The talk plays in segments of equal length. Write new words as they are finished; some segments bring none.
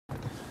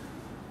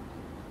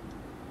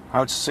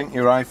How to sync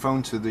your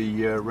iPhone to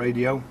the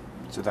radio,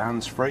 to the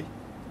hands-free.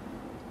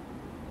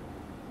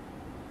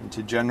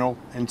 Into general,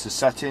 into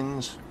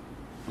settings,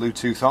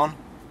 Bluetooth on.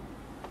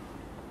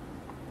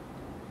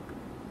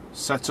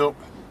 Setup,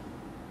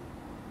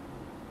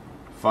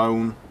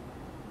 phone,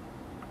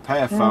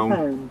 pair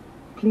phone.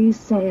 Please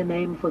say a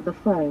name for the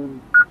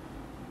phone.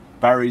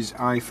 Barry's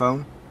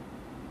iPhone.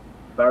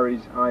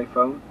 Barry's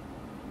iPhone.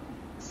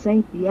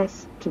 Say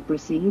yes to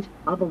proceed,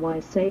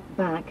 otherwise say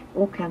back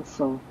or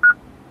cancel.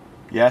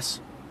 Yes.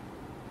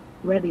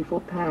 Ready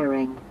for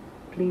pairing.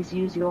 Please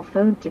use your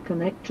phone to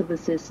connect to the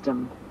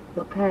system.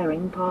 The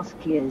pairing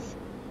passkey is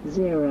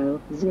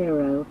 0000.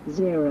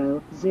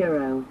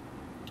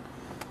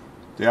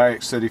 The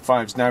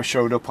iX35's now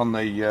showed up on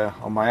the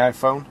on my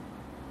iPhone.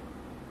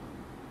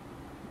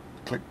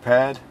 Click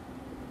paired.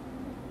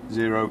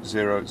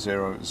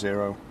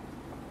 0000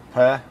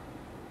 pair.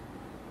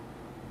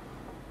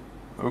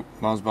 Oh,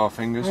 Mars bar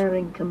fingers.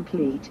 Pairing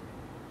complete.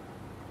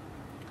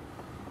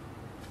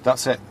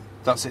 That's it.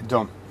 That's it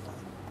done.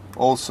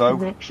 Also,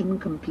 connection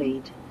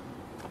complete.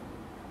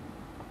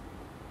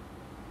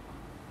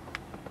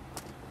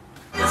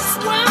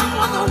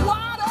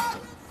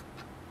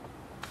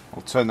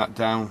 I'll turn that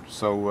down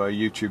so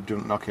YouTube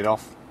doesn't knock it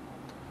off.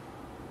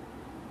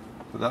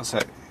 But that's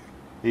it.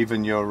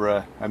 Even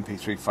your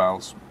MP3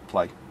 files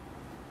play.